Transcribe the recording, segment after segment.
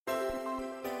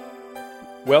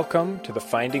Welcome to the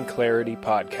Finding Clarity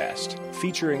podcast,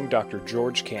 featuring Dr.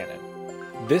 George Cannon.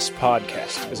 This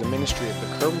podcast is a ministry of the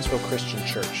Curwensville Christian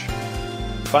Church.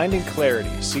 Finding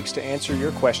Clarity seeks to answer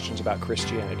your questions about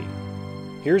Christianity.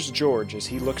 Here's George as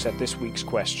he looks at this week's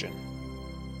question.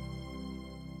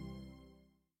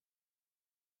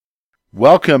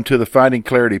 Welcome to the Finding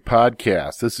Clarity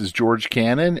podcast. This is George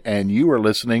Cannon, and you are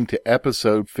listening to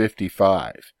episode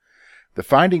 55. The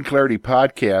Finding Clarity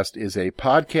podcast is a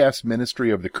podcast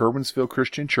ministry of the Curwensville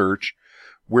Christian Church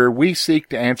where we seek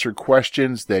to answer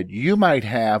questions that you might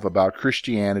have about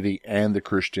Christianity and the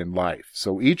Christian life.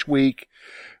 So each week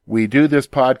we do this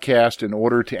podcast in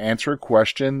order to answer a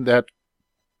question that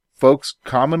folks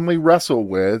commonly wrestle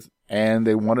with and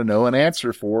they want to know an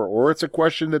answer for, or it's a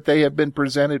question that they have been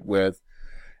presented with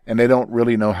and they don't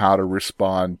really know how to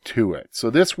respond to it. So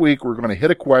this week we're going to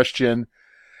hit a question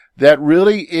that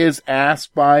really is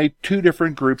asked by two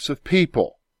different groups of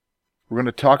people. We're going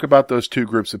to talk about those two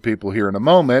groups of people here in a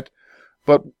moment,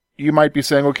 but you might be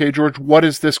saying, okay, George, what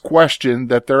is this question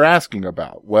that they're asking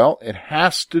about? Well, it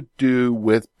has to do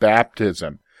with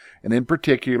baptism, and in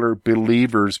particular,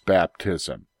 believers'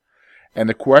 baptism. And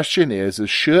the question is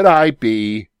should I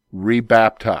be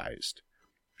rebaptized?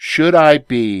 Should I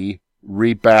be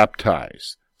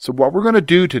rebaptized? So what we're going to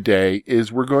do today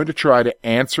is we're going to try to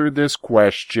answer this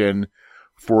question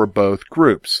for both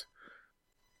groups.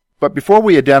 But before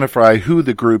we identify who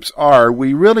the groups are,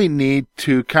 we really need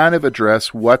to kind of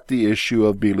address what the issue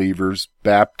of believers'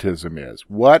 baptism is.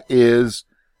 What is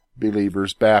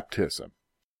believers' baptism?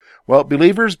 Well,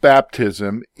 believers'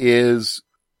 baptism is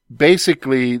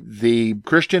basically the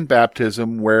Christian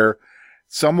baptism where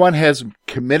someone has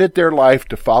committed their life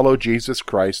to follow Jesus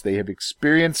Christ. They have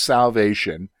experienced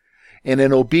salvation. And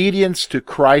in obedience to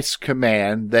Christ's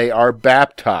command, they are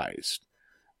baptized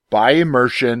by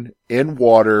immersion in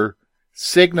water,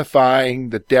 signifying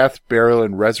the death, burial,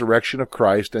 and resurrection of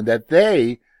Christ, and that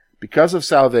they, because of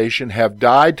salvation, have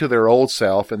died to their old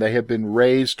self, and they have been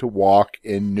raised to walk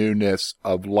in newness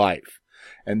of life.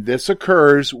 And this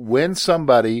occurs when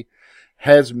somebody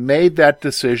has made that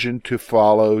decision to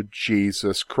follow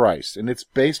Jesus Christ. And it's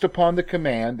based upon the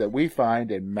command that we find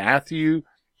in Matthew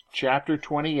chapter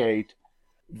 28,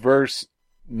 verse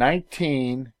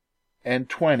 19 and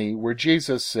 20, where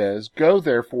Jesus says, "Go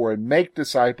therefore and make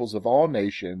disciples of all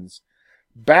nations,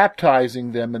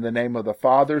 baptizing them in the name of the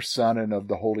Father, Son, and of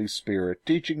the Holy Spirit,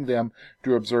 teaching them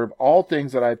to observe all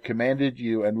things that I have commanded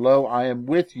you, and lo, I am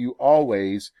with you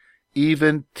always,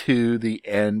 even to the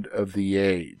end of the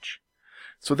age."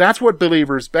 So that's what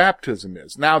believers' baptism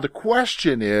is. Now the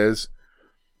question is,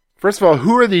 first of all,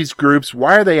 who are these groups?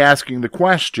 Why are they asking the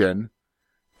question?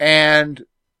 And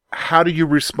how do you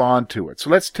respond to it? So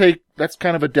let's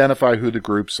kind of identify who the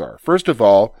groups are. First of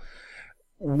all,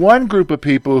 one group of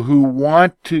people who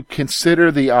want to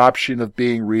consider the option of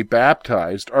being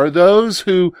rebaptized are those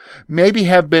who maybe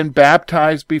have been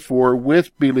baptized before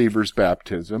with believers'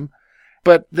 baptism,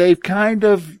 but they've kind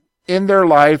of in their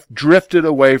life drifted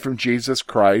away from Jesus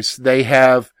Christ. They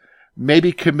have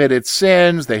maybe committed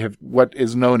sins. They have what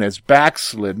is known as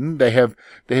backslidden. They have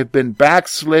been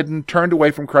backslidden, turned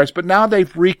away from Christ, but now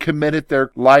they've recommitted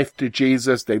their life to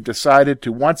Jesus. They've decided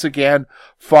to once again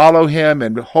follow him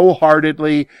and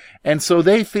wholeheartedly. And so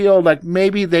they feel like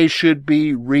maybe they should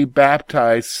be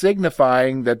rebaptized,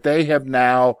 signifying that they have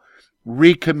now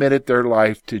recommitted their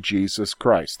life to Jesus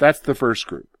Christ. That's the first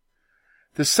group.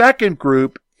 The second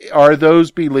group are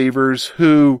those believers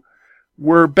who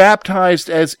were baptized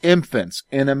as infants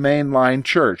in a mainline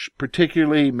church,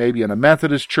 particularly maybe in a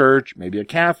Methodist church, maybe a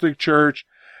Catholic church,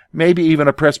 maybe even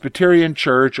a Presbyterian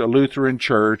church, a Lutheran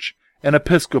church, an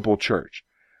Episcopal church.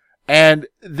 And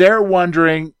they're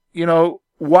wondering,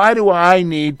 why do I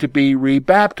need to be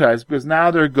rebaptized? Because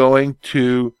now they're going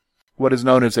to what is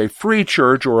known as a free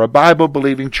church or a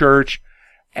Bible-believing church,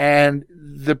 and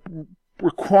the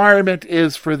requirement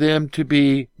is for them to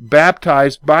be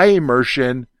baptized by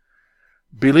immersion,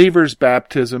 believers'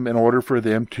 baptism, in order for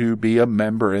them to be a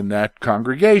member in that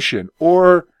congregation.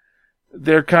 Or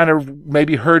they're kind of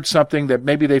maybe heard something that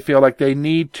maybe they feel like they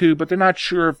need to, but they're not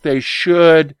sure if they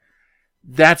should.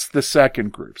 That's the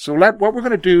second group. So what we're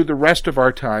going to do the rest of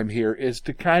our time here is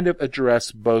to kind of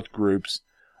address both groups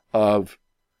of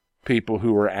people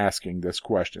who are asking this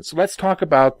question. So let's talk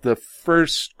about the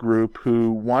first group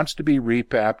who wants to be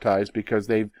rebaptized because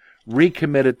they've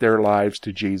recommitted their lives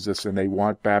to Jesus and they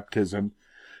want baptism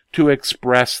to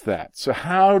express that. So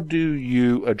how do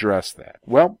you address that?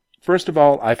 Well, first of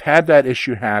all, I've had that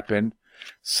issue happen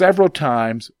several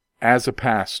times as a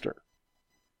pastor.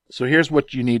 So here's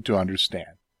what you need to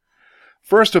understand.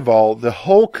 First of all, the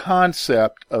whole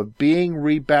concept of being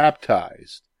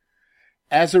rebaptized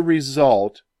as a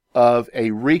result of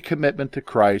a recommitment to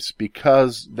Christ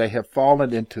because they have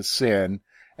fallen into sin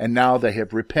and now they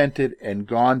have repented and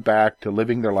gone back to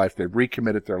living their life. They've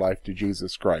recommitted their life to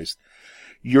Jesus Christ.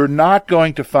 You're not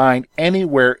going to find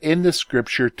anywhere in the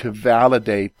Scripture to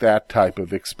validate that type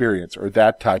of experience or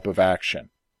that type of action.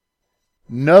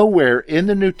 Nowhere in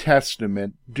the New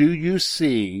Testament do you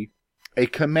see a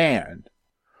command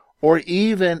or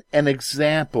even an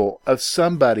example of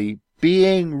somebody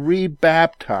being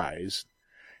rebaptized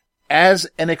as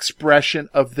an expression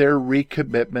of their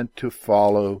recommitment to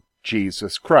follow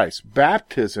Jesus Christ.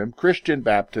 Baptism, Christian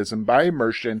baptism by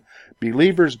immersion,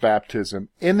 believers' baptism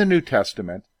in the New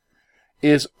Testament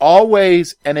is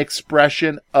always an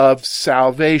expression of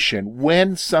salvation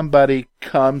when somebody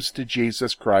comes to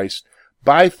Jesus Christ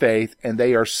by faith and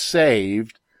they are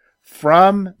saved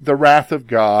from the wrath of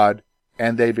God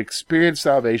and they've experienced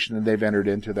salvation and they've entered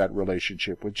into that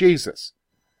relationship with Jesus.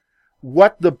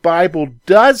 What the Bible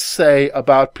does say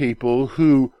about people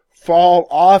who fall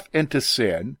off into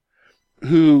sin,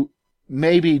 who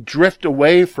maybe drift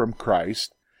away from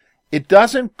Christ, it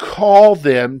doesn't call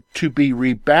them to be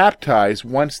rebaptized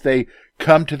once they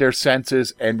come to their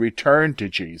senses and return to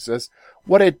Jesus.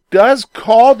 What it does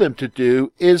call them to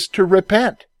do is to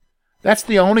repent. That's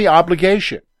the only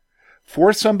obligation.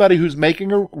 For somebody who's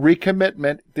making a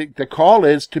recommitment, the call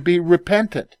is to be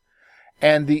repentant.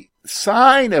 And the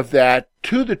sign of that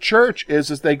to the church is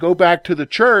as they go back to the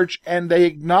church and they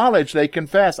acknowledge, they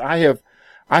confess, I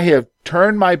have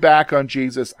turned my back on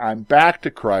Jesus, I'm back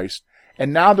to Christ,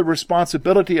 and now the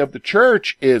responsibility of the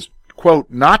church is,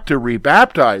 quote, not to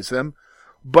rebaptize them,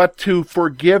 but to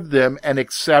forgive them and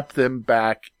accept them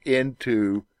back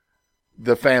into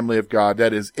the family of God,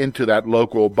 that is, into that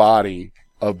local body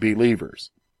of believers.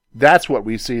 That's what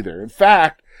we see there. In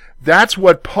fact, that's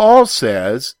what Paul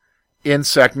says in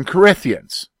 2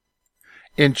 Corinthians.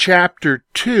 In chapter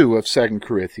 2 of 2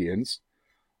 Corinthians,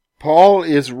 Paul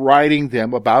is writing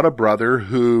them about a brother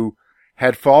who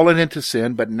had fallen into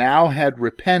sin but now had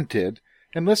repented.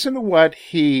 And listen to what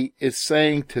he is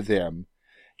saying to them.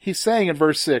 He's saying in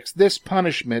verse 6, "This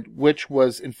punishment which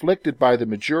was inflicted by the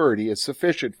majority is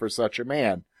sufficient for such a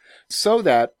man, so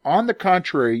that, on the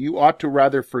contrary, you ought to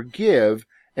rather forgive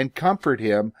and comfort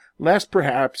him, lest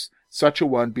perhaps such a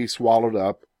one be swallowed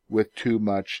up with too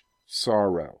much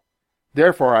sorrow.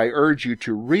 Therefore, I urge you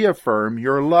to reaffirm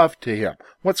your love to him."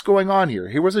 What's going on here?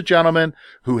 Here was a gentleman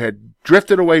who had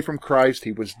drifted away from Christ.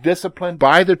 He was disciplined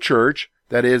by the church.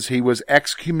 That is, he was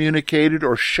excommunicated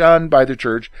or shunned by the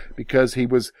church because he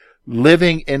was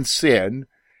living in sin.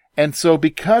 And so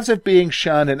because of being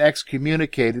shunned and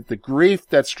excommunicated, the grief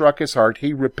that struck his heart,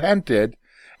 he repented.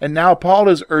 And now Paul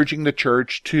is urging the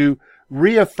church to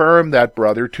reaffirm that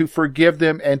brother, to forgive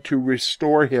them, and to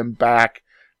restore him back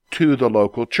to the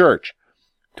local church.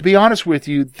 To be honest with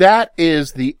you, that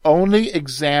is the only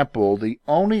example, the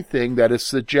only thing that is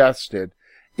suggested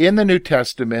in the New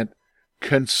Testament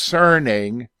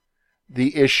concerning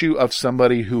the issue of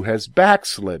somebody who has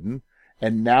backslidden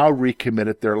and now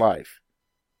recommitted their life.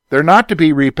 They're not to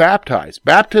be rebaptized.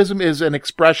 Baptism is an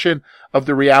expression of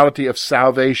the reality of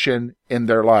salvation in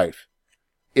their life.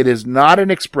 It is not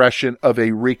an expression of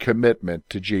a recommitment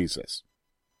to Jesus.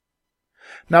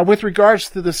 Now, with regards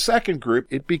to the second group,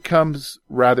 it becomes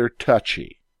rather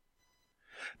touchy.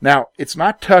 Now, it's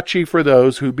not touchy for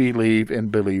those who believe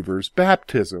in believers'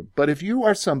 baptism, but if you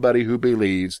are somebody who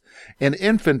believes in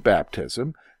infant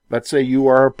baptism, let's say you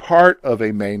are a part of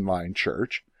a mainline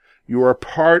church, you are a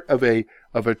part of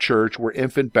a church where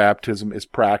infant baptism is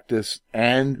practiced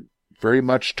and very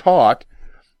much taught,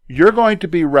 you're going to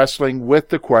be wrestling with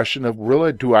the question of,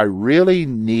 really, do I really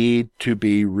need to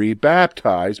be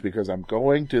rebaptized because I'm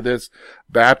going to this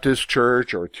Baptist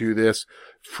church or to this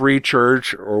free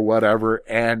church or whatever?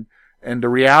 And the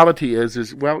reality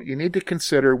is, well, you need to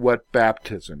consider what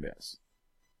baptism is.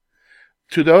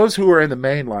 To those who are in the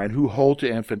main line, who hold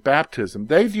to infant baptism,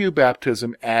 they view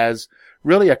baptism as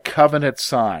really a covenant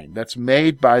sign that's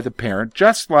made by the parent,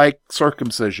 just like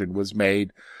circumcision was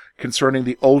made concerning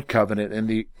the Old Covenant in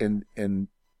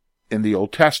the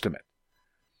Old Testament.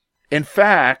 In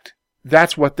fact,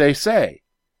 that's what they say.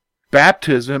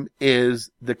 Baptism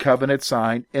is the covenant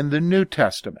sign in the New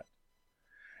Testament.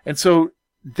 And so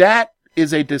that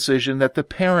is a decision that the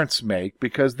parents make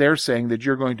because they're saying that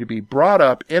you're going to be brought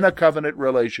up in a covenant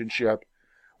relationship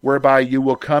whereby you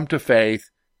will come to faith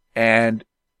and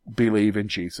believe in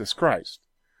Jesus Christ.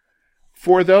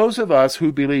 For those of us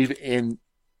who believe in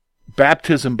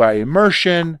baptism by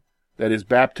immersion, that is,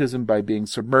 baptism by being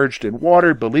submerged in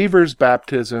water, believers'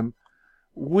 baptism,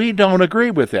 We don't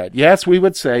agree with that. Yes, we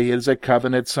would say it is a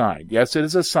covenant sign. Yes, it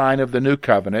is a sign of the new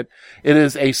covenant. It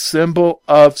is a symbol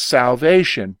of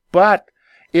salvation, but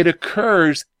it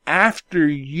occurs after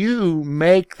you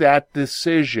make that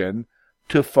decision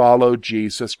to follow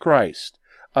Jesus Christ.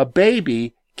 A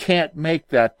baby can't make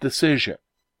that decision.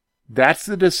 That's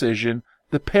the decision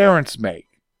the parents make.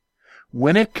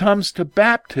 When it comes to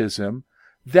baptism,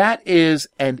 that is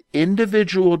an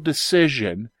individual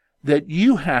decision that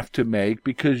you have to make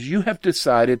because you have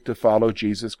decided to follow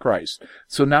Jesus Christ.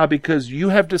 So now because you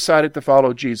have decided to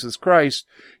follow Jesus Christ,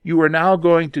 you are now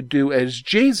going to do as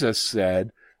Jesus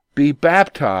said, be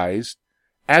baptized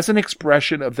as an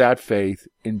expression of that faith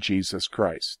in Jesus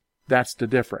Christ. That's the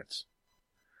difference.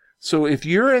 So if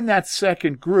you're in that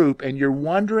second group and you're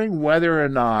wondering whether or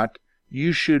not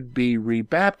you should be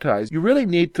rebaptized, you really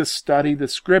need to study the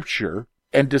scripture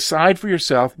and decide for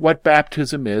yourself what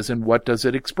baptism is and what does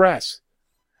it express.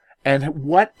 And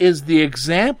what is the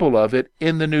example of it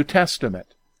in the New Testament.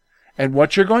 And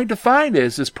what you're going to find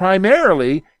is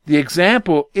primarily the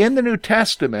example in the New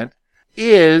Testament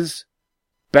is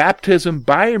baptism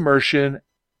by immersion,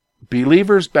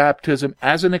 believers' baptism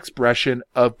as an expression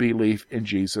of belief in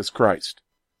Jesus Christ.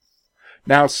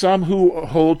 Now, some who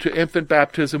hold to infant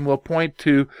baptism will point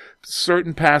to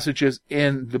certain passages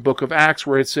in the book of Acts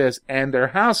where it says, and their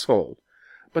household.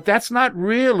 But that's not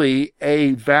really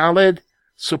a valid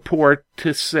support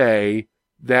to say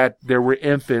that there were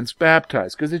infants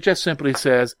baptized, because it just simply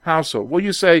says household. Well,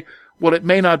 you say, well, it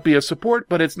may not be a support,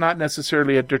 but it's not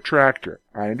necessarily a detractor.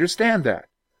 I understand that.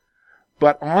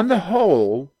 But on the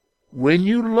whole, when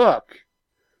you look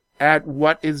at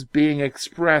what is being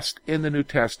expressed in the New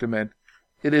Testament,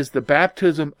 it is the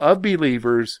baptism of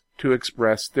believers to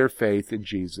express their faith in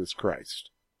Jesus Christ.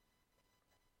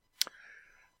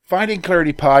 Finding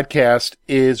Clarity Podcast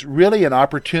is really an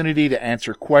opportunity to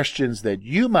answer questions that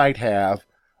you might have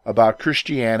about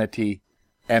Christianity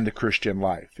and the Christian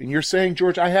life. And you're saying,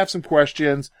 George, I have some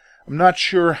questions. I'm not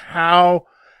sure how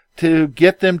to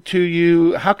get them to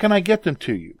you. How can I get them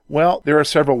to you? Well, there are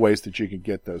several ways that you can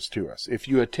get those to us. If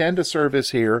you attend a service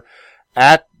here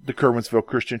at the Curwensville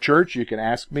Christian Church, you can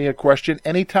ask me a question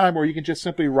anytime, or you can just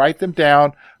simply write them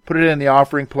down, put it in the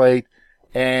offering plate,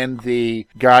 and the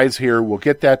guys here will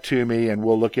get that to me, and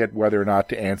we'll look at whether or not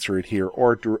to answer it here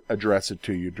or to address it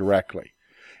to you directly.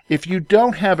 If you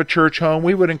don't have a church home,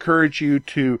 we would encourage you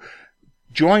to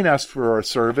join us for our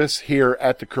service here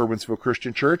at the Curwensville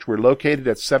Christian Church. We're located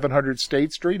at 700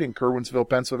 State Street in Curwensville,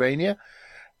 Pennsylvania,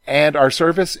 and our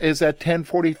service is at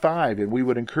 10:45, and we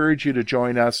would encourage you to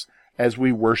join us as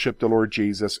we worship the Lord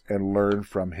Jesus and learn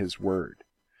from His Word.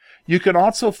 You can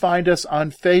also find us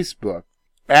on Facebook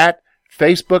at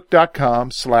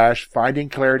facebook.com/Finding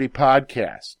Clarity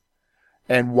Podcast.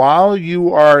 And while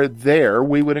you are there,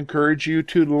 we would encourage you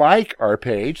to like our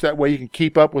page. That way you can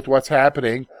keep up with what's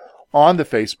happening on the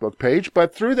Facebook page.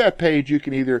 But through that page, you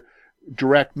can either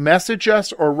direct message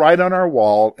us or write on our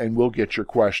wall, and we'll get your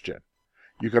question.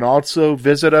 You can also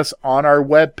visit us on our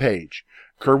webpage,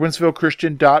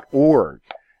 Curwensvillechristian.org.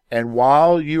 And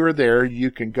while you are there,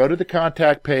 you can go to the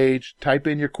contact page, type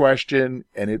in your question,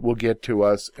 and it will get to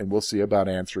us, and we'll see about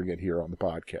answering it here on the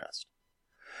podcast.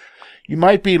 You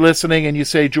might be listening and you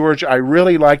say, George, I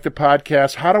really like the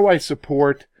podcast. How do I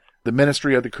support the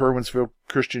ministry of the Curwensville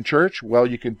Christian Church? Well,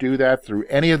 you can do that through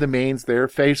any of the means there,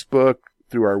 Facebook,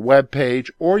 through our webpage,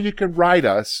 or you can write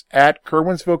us at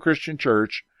Curwensville Christian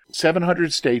Church,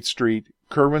 700 State Street,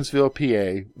 Curwensville,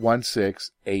 PA,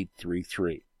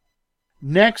 16833.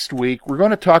 Next week, we're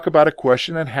going to talk about a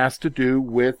question that has to do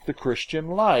with the Christian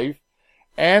life.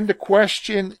 And the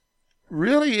question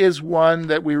really is one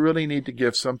that we really need to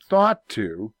give some thought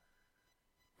to.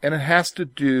 And it has to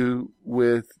do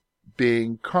with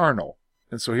being carnal.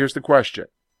 And so here's the question.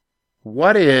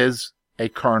 What is a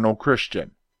carnal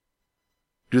Christian?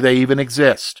 Do they even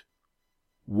exist?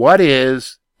 What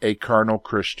is a carnal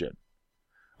Christian?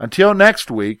 Until next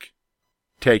week,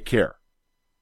 take care.